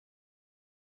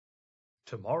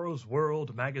Tomorrow's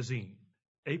World Magazine,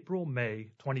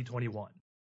 April-May 2021.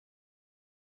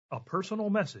 A personal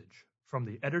message from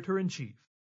the Editor-in-Chief.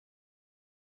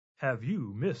 Have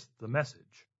You Missed the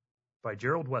Message? By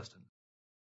Gerald Weston.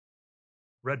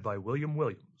 Read by William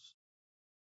Williams.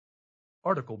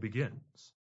 Article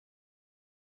begins.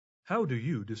 How do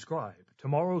you describe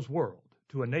Tomorrow's World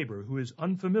to a neighbor who is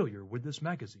unfamiliar with this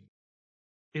magazine?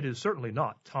 It is certainly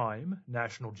not Time,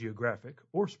 National Geographic,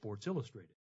 or Sports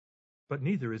Illustrated. But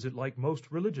neither is it like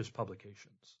most religious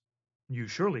publications. You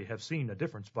surely have seen a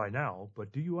difference by now,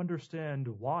 but do you understand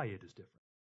why it is different?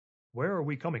 Where are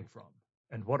we coming from,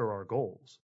 and what are our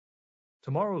goals?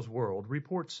 Tomorrow's World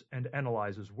reports and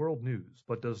analyzes world news,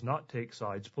 but does not take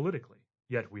sides politically.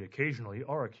 Yet we occasionally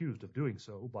are accused of doing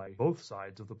so by both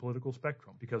sides of the political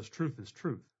spectrum, because truth is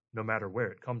truth, no matter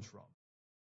where it comes from.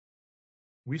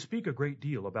 We speak a great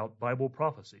deal about Bible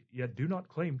prophecy, yet do not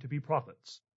claim to be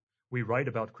prophets. We write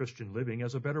about Christian living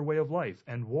as a better way of life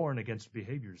and warn against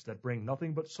behaviors that bring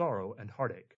nothing but sorrow and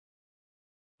heartache.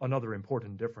 Another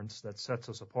important difference that sets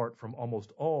us apart from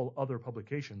almost all other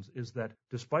publications is that,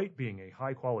 despite being a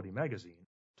high-quality magazine,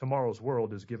 Tomorrow's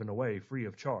World is given away free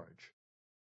of charge.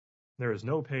 There is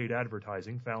no paid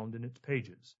advertising found in its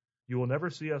pages. You will never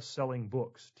see us selling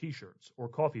books, T-shirts, or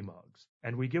coffee mugs,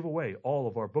 and we give away all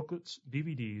of our booklets,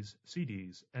 DVDs,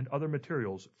 CDs, and other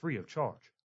materials free of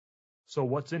charge. So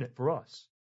what's in it for us?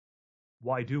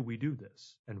 Why do we do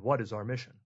this, and what is our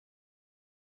mission?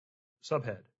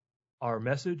 Subhead: Our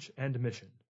Message and Mission.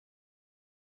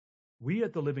 We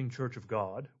at the Living Church of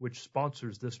God, which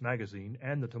sponsors this magazine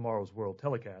and the Tomorrow's World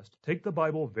telecast, take the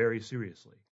Bible very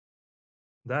seriously.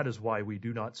 That is why we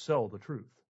do not sell the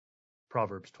truth.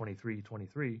 Proverbs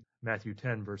 23:23, Matthew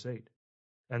 10 verse 8.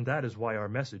 And that is why our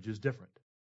message is different.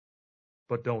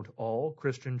 But don't all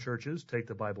Christian churches take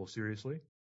the Bible seriously?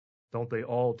 Don't they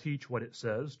all teach what it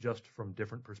says, just from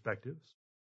different perspectives?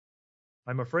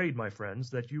 I'm afraid, my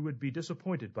friends, that you would be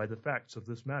disappointed by the facts of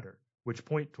this matter, which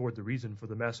point toward the reason for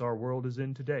the mess our world is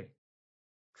in today.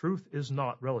 Truth is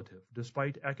not relative,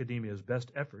 despite academia's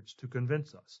best efforts to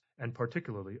convince us, and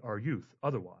particularly our youth,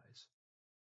 otherwise.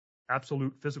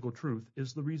 Absolute physical truth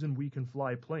is the reason we can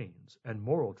fly planes, and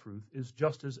moral truth is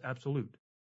just as absolute,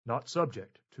 not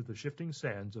subject to the shifting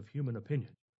sands of human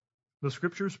opinion. The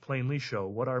Scriptures plainly show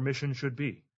what our mission should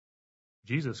be.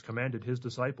 Jesus commanded his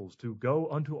disciples to go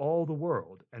unto all the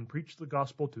world and preach the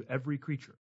gospel to every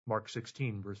creature. Mark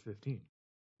 16, verse 15.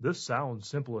 This sounds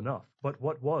simple enough, but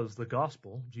what was the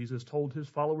gospel Jesus told his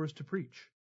followers to preach?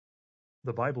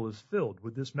 The Bible is filled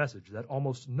with this message that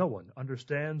almost no one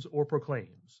understands or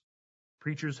proclaims.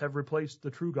 Preachers have replaced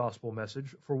the true gospel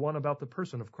message for one about the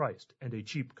person of Christ and a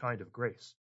cheap kind of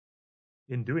grace.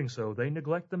 In doing so, they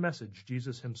neglect the message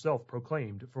Jesus himself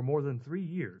proclaimed for more than 3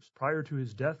 years prior to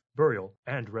his death, burial,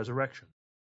 and resurrection.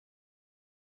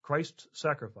 Christ's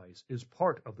sacrifice is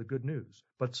part of the good news,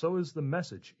 but so is the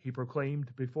message he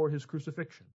proclaimed before his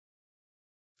crucifixion.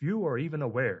 Few are even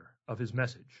aware of his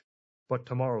message, but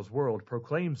Tomorrow's World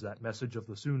proclaims that message of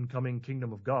the soon-coming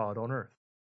kingdom of God on earth.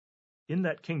 In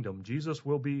that kingdom, Jesus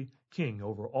will be king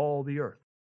over all the earth.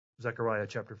 Zechariah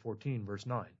chapter 14, verse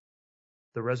 9.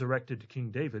 The resurrected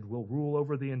King David will rule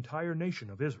over the entire nation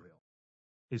of Israel.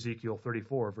 Ezekiel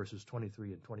 34, verses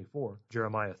 23 and 24,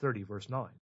 Jeremiah 30, verse 9.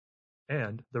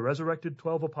 And the resurrected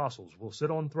 12 apostles will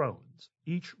sit on thrones,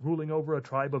 each ruling over a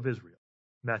tribe of Israel.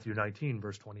 Matthew 19,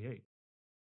 verse 28.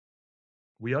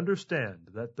 We understand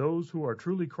that those who are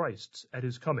truly Christ's at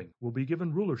his coming will be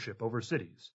given rulership over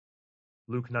cities.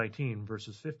 Luke 19,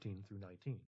 verses 15 through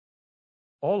 19.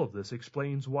 All of this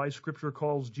explains why Scripture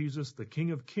calls Jesus the King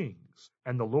of Kings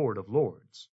and the Lord of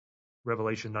Lords.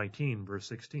 Revelation 19, verse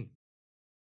 16.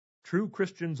 True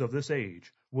Christians of this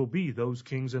age will be those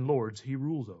kings and lords he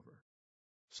rules over.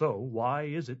 So why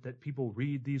is it that people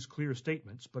read these clear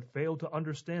statements but fail to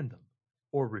understand them,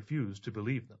 or refuse to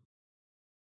believe them?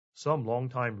 Some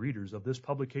longtime readers of this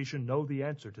publication know the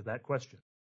answer to that question.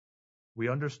 We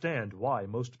understand why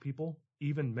most people,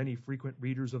 even many frequent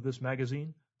readers of this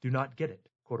magazine, do not get it,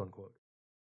 quote-unquote.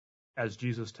 As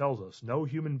Jesus tells us, no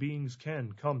human beings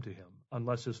can come to him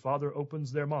unless his Father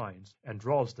opens their minds and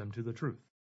draws them to the truth.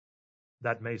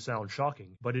 That may sound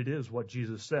shocking, but it is what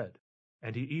Jesus said,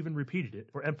 and he even repeated it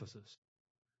for emphasis.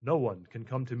 No one can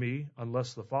come to me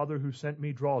unless the Father who sent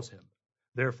me draws him.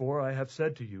 Therefore I have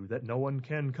said to you that no one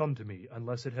can come to me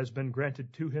unless it has been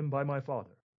granted to him by my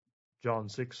Father. John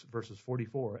 6, verses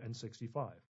 44 and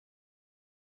 65.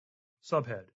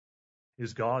 Subhead: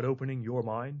 Is God opening your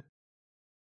mind?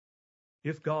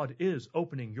 If God is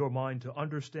opening your mind to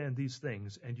understand these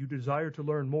things and you desire to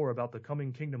learn more about the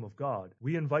coming kingdom of God,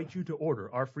 we invite you to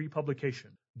order our free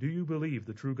publication, Do You Believe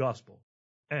the True Gospel?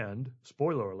 And,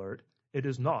 spoiler alert, it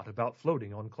is not about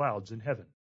floating on clouds in heaven.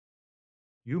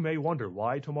 You may wonder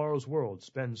why Tomorrow's World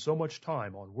spends so much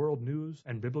time on world news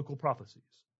and biblical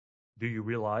prophecies. Do you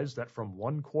realize that from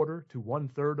 1/4 to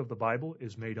 1/3 of the Bible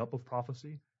is made up of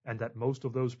prophecy, and that most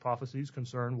of those prophecies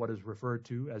concern what is referred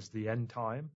to as the end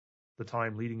time, the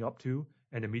time leading up to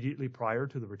and immediately prior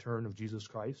to the return of Jesus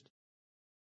Christ?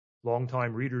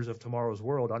 Longtime readers of Tomorrow's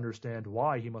World understand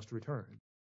why he must return.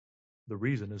 The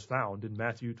reason is found in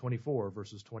Matthew 24,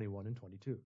 verses 21 and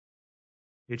 22.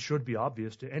 It should be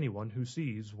obvious to anyone who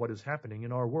sees what is happening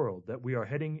in our world that we are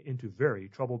heading into very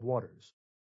troubled waters.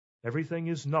 Everything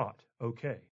is not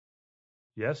okay.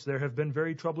 Yes, there have been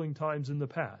very troubling times in the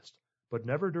past, but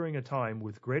never during a time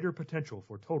with greater potential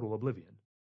for total oblivion.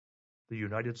 The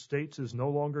United States is no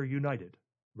longer united.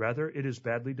 Rather, it is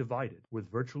badly divided, with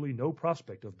virtually no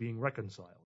prospect of being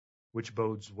reconciled, which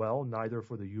bodes well neither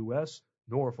for the U.S.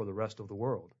 nor for the rest of the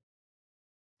world.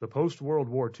 The post-World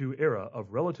War II era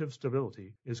of relative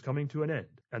stability is coming to an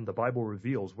end, and the Bible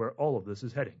reveals where all of this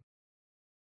is heading.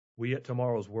 We at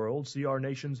Tomorrow's World see our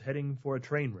nations heading for a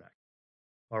train wreck.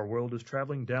 Our world is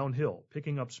traveling downhill,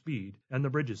 picking up speed, and the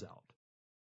bridge is out.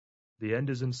 The end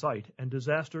is in sight, and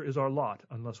disaster is our lot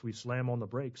unless we slam on the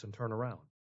brakes and turn around.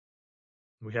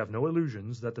 We have no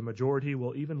illusions that the majority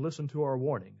will even listen to our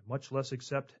warning, much less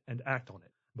accept and act on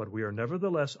it, but we are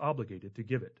nevertheless obligated to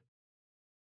give it.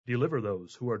 Deliver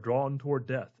those who are drawn toward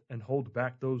death, and hold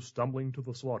back those stumbling to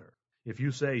the slaughter. If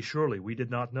you say, "Surely we did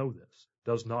not know this,"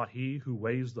 does not he who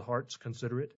weighs the hearts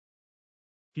consider it?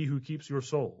 He who keeps your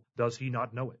soul, does he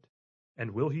not know it?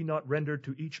 And will he not render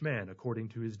to each man according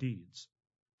to his deeds?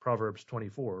 Proverbs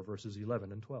 24, verses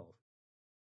 11 and 12.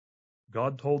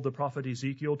 God told the prophet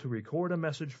Ezekiel to record a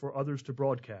message for others to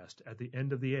broadcast at the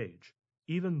end of the age,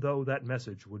 even though that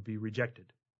message would be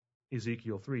rejected.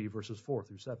 Ezekiel 3, verses 4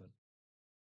 through 7.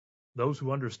 Those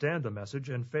who understand the message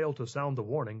and fail to sound the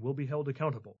warning will be held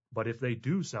accountable. But if they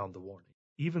do sound the warning,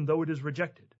 even though it is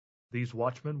rejected, these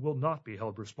watchmen will not be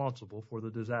held responsible for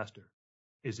the disaster.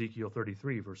 Ezekiel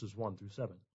 33, verses 1 through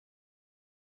 7.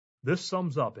 This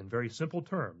sums up in very simple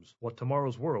terms what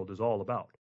Tomorrow's World is all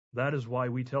about. That is why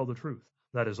we tell the truth.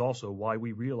 That is also why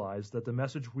we realize that the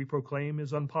message we proclaim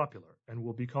is unpopular and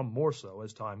will become more so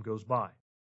as time goes by.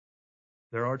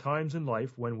 There are times in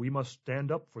life when we must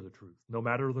stand up for the truth, no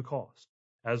matter the cost.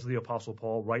 As the Apostle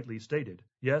Paul rightly stated,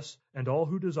 yes, and all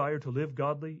who desire to live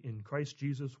godly in Christ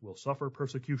Jesus will suffer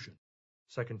persecution.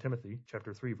 2 Timothy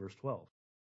chapter 3, verse 12.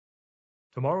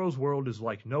 Tomorrow's World is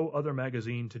like no other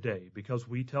magazine today because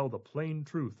we tell the plain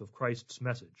truth of Christ's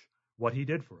message, what he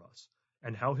did for us,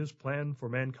 and how his plan for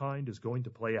mankind is going to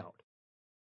play out.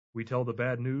 We tell the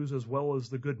bad news as well as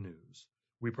the good news.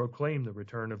 We proclaim the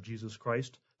return of Jesus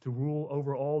Christ to rule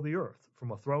over all the earth from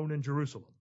a throne in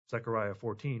Jerusalem, Zechariah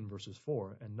 14, verses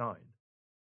 4 and 9.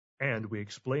 And we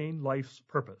explain life's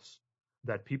purpose,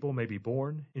 that people may be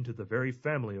born into the very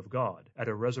family of God at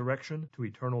a resurrection to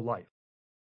eternal life.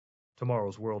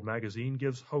 Tomorrow's World magazine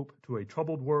gives hope to a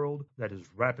troubled world that is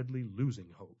rapidly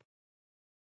losing hope.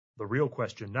 The real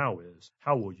question now is,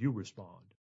 how will you respond?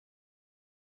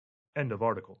 End of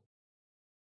article.